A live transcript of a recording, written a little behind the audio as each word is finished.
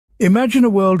Imagine a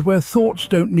world where thoughts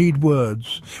don't need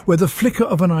words, where the flicker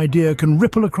of an idea can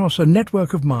ripple across a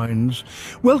network of minds.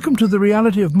 Welcome to the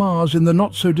reality of Mars in the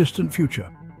not-so-distant future.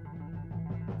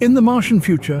 In the Martian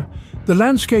future, the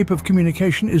landscape of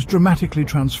communication is dramatically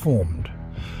transformed.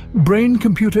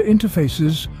 Brain-computer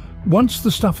interfaces, once the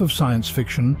stuff of science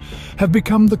fiction, have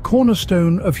become the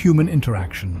cornerstone of human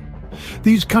interaction.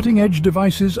 These cutting-edge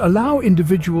devices allow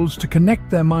individuals to connect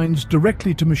their minds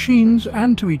directly to machines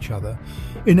and to each other,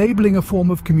 enabling a form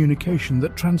of communication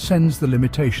that transcends the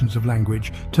limitations of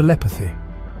language, telepathy.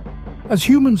 As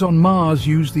humans on Mars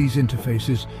use these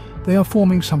interfaces, they are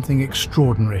forming something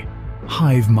extraordinary: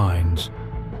 hive minds.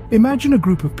 Imagine a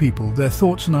group of people, their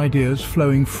thoughts and ideas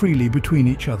flowing freely between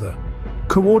each other,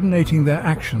 coordinating their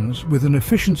actions with an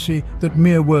efficiency that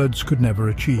mere words could never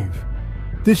achieve.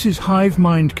 This is hive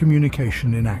mind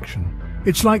communication in action.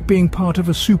 It's like being part of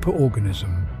a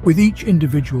superorganism, with each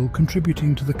individual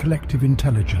contributing to the collective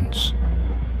intelligence.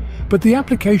 But the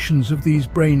applications of these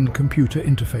brain-computer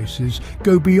interfaces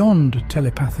go beyond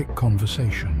telepathic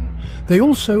conversation. They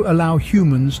also allow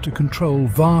humans to control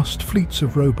vast fleets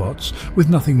of robots with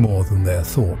nothing more than their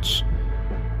thoughts.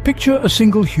 Picture a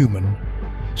single human,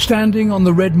 standing on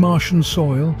the red Martian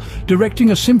soil, directing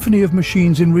a symphony of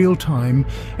machines in real time,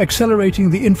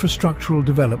 accelerating the infrastructural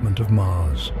development of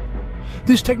Mars.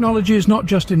 This technology is not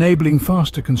just enabling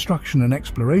faster construction and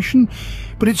exploration,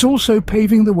 but it's also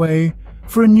paving the way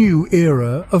for a new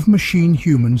era of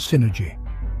machine-human synergy.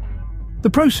 The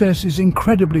process is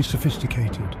incredibly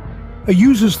sophisticated. A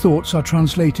user's thoughts are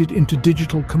translated into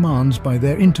digital commands by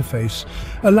their interface,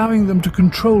 allowing them to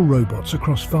control robots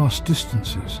across vast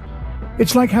distances.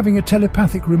 It's like having a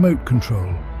telepathic remote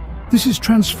control. This is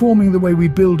transforming the way we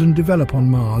build and develop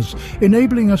on Mars,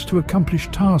 enabling us to accomplish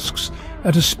tasks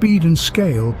at a speed and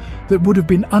scale that would have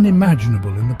been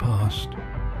unimaginable in the past.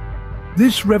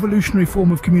 This revolutionary form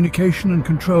of communication and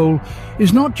control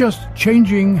is not just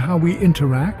changing how we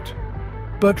interact,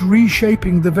 but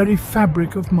reshaping the very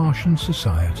fabric of Martian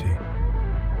society.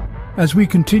 As we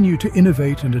continue to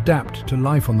innovate and adapt to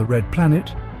life on the Red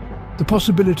Planet, the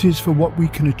possibilities for what we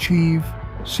can achieve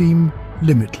seem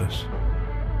limitless.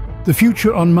 The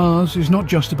future on Mars is not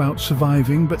just about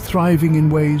surviving, but thriving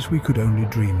in ways we could only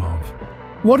dream of.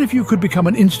 What if you could become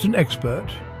an instant expert,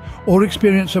 or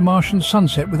experience a Martian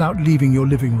sunset without leaving your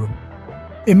living room?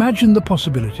 Imagine the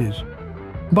possibilities.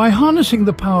 By harnessing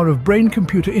the power of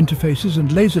brain-computer interfaces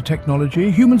and laser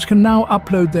technology, humans can now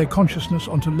upload their consciousness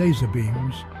onto laser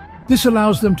beams. This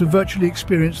allows them to virtually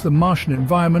experience the Martian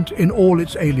environment in all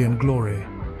its alien glory.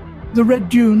 The red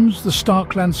dunes, the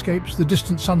stark landscapes, the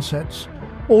distant sunsets,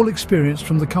 all experienced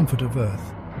from the comfort of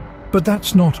Earth. But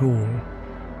that's not all.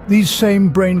 These same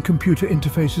brain-computer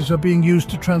interfaces are being used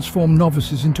to transform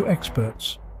novices into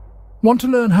experts. Want to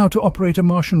learn how to operate a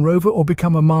Martian rover or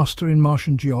become a master in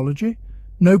Martian geology?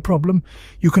 No problem.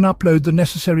 You can upload the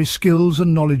necessary skills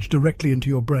and knowledge directly into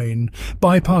your brain,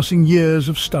 bypassing years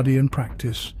of study and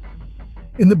practice.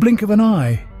 In the blink of an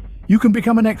eye, you can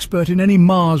become an expert in any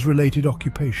Mars-related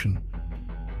occupation.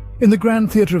 In the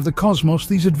grand theatre of the cosmos,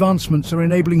 these advancements are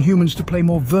enabling humans to play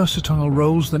more versatile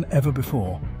roles than ever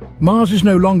before. Mars is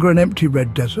no longer an empty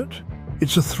red desert.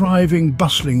 It's a thriving,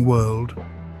 bustling world.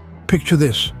 Picture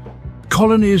this: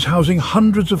 colonies housing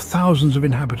hundreds of thousands of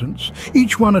inhabitants,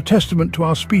 each one a testament to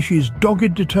our species'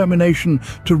 dogged determination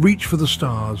to reach for the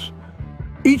stars.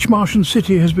 Each Martian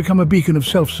city has become a beacon of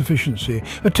self-sufficiency,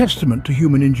 a testament to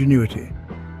human ingenuity.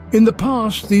 In the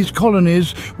past, these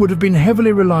colonies would have been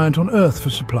heavily reliant on Earth for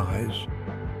supplies.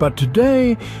 But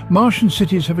today, Martian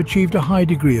cities have achieved a high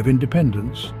degree of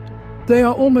independence. They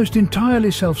are almost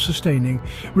entirely self-sustaining,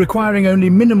 requiring only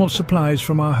minimal supplies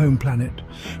from our home planet.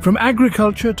 From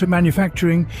agriculture to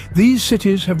manufacturing, these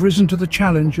cities have risen to the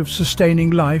challenge of sustaining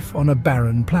life on a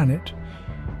barren planet.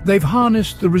 They've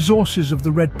harnessed the resources of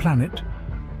the Red Planet,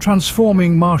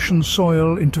 transforming Martian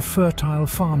soil into fertile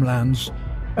farmlands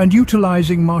and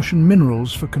utilizing Martian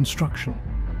minerals for construction.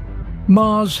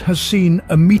 Mars has seen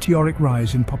a meteoric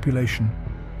rise in population,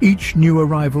 each new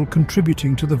arrival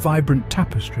contributing to the vibrant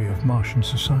tapestry of Martian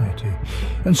society.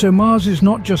 And so Mars is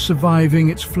not just surviving,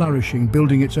 it's flourishing,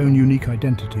 building its own unique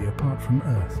identity apart from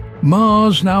Earth.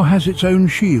 Mars now has its own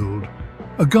shield,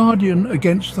 a guardian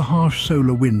against the harsh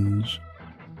solar winds.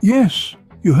 Yes,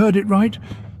 you heard it right.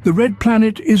 The Red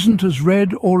Planet isn't as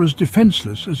red or as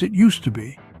defenseless as it used to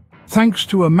be, thanks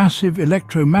to a massive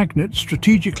electromagnet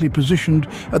strategically positioned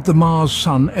at the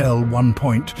Mars-Sun L1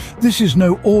 point. This is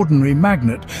no ordinary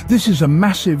magnet. This is a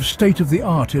massive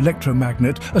state-of-the-art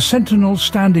electromagnet, a sentinel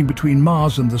standing between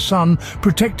Mars and the Sun,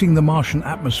 protecting the Martian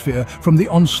atmosphere from the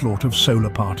onslaught of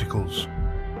solar particles.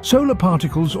 Solar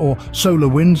particles, or solar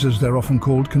winds as they're often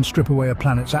called, can strip away a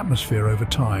planet's atmosphere over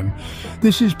time.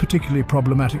 This is particularly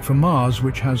problematic for Mars,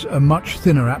 which has a much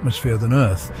thinner atmosphere than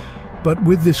Earth. But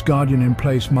with this guardian in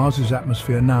place, Mars's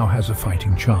atmosphere now has a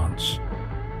fighting chance.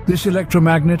 This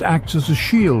electromagnet acts as a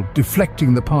shield,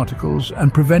 deflecting the particles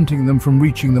and preventing them from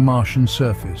reaching the Martian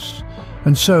surface.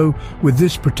 And so, with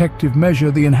this protective measure,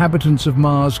 the inhabitants of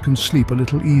Mars can sleep a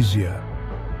little easier.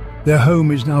 Their home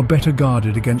is now better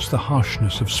guarded against the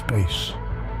harshness of space.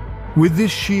 With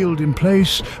this shield in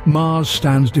place, Mars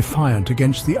stands defiant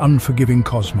against the unforgiving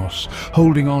cosmos,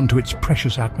 holding on to its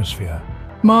precious atmosphere.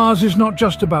 Mars is not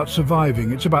just about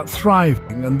surviving, it's about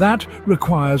thriving, and that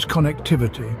requires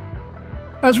connectivity.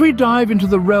 As we dive into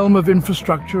the realm of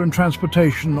infrastructure and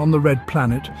transportation on the Red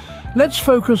Planet, let's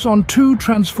focus on two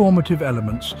transformative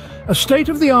elements: a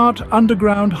state-of-the-art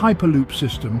underground hyperloop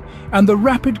system and the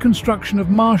rapid construction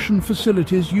of Martian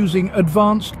facilities using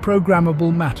advanced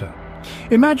programmable matter.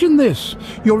 Imagine this: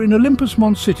 you're in Olympus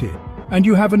Mons City, and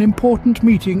you have an important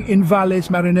meeting in Valles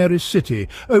Marineris City,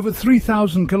 over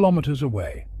 3,000 kilometers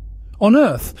away. On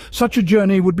Earth, such a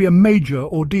journey would be a major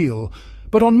ordeal.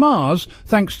 But on Mars,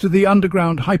 thanks to the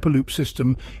underground hyperloop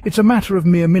system, it's a matter of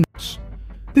mere minutes.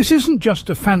 This isn't just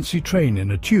a fancy train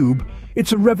in a tube,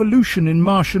 it's a revolution in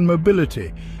Martian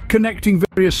mobility, connecting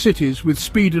various cities with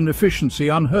speed and efficiency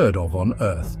unheard of on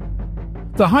Earth.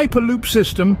 The hyperloop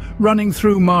system, running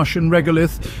through Martian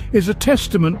regolith, is a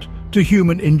testament to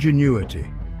human ingenuity.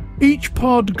 Each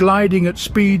pod, gliding at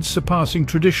speeds surpassing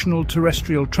traditional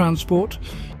terrestrial transport,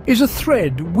 is a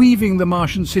thread weaving the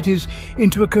Martian cities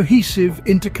into a cohesive,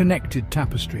 interconnected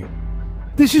tapestry.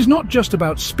 This is not just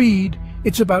about speed,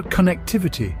 it's about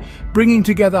connectivity, bringing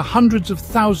together hundreds of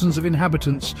thousands of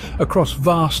inhabitants across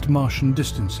vast Martian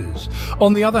distances.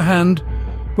 On the other hand,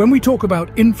 when we talk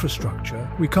about infrastructure,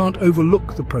 we can't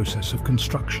overlook the process of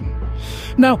construction.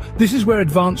 Now, this is where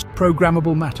advanced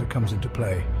programmable matter comes into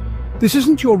play. This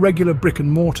isn't your regular brick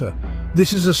and mortar.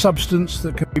 This is a substance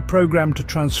that can be programmed to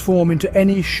transform into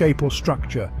any shape or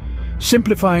structure,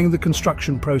 simplifying the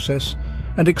construction process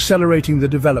and accelerating the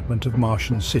development of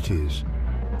Martian cities.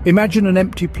 Imagine an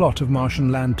empty plot of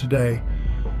Martian land today,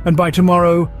 and by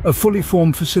tomorrow, a fully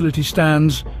formed facility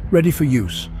stands, ready for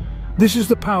use. This is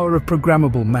the power of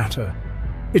programmable matter.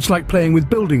 It's like playing with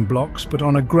building blocks, but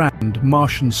on a grand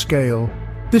Martian scale.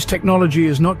 This technology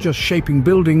is not just shaping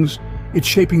buildings, it's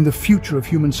shaping the future of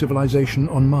human civilization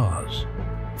on Mars.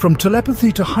 From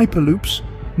telepathy to hyperloops,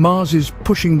 Mars is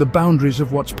pushing the boundaries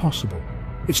of what's possible.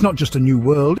 It's not just a new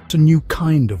world, it's a new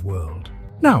kind of world.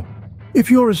 Now, if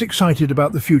you're as excited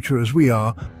about the future as we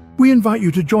are, we invite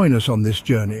you to join us on this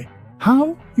journey.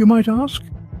 How, you might ask?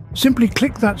 Simply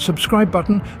click that subscribe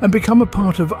button and become a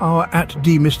part of our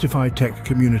 @DemystifyTech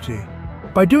community.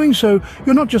 By doing so,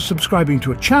 you're not just subscribing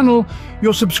to a channel,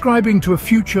 you're subscribing to a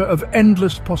future of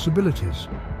endless possibilities.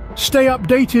 Stay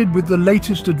updated with the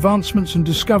latest advancements and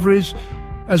discoveries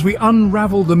as we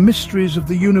unravel the mysteries of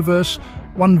the universe,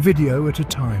 one video at a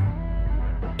time.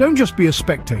 Don't just be a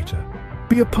spectator,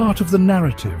 be a part of the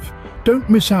narrative. Don't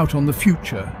miss out on the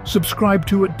future. Subscribe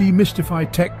to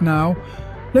 @DemystifyTech now.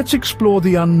 Let's explore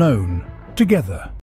the unknown together.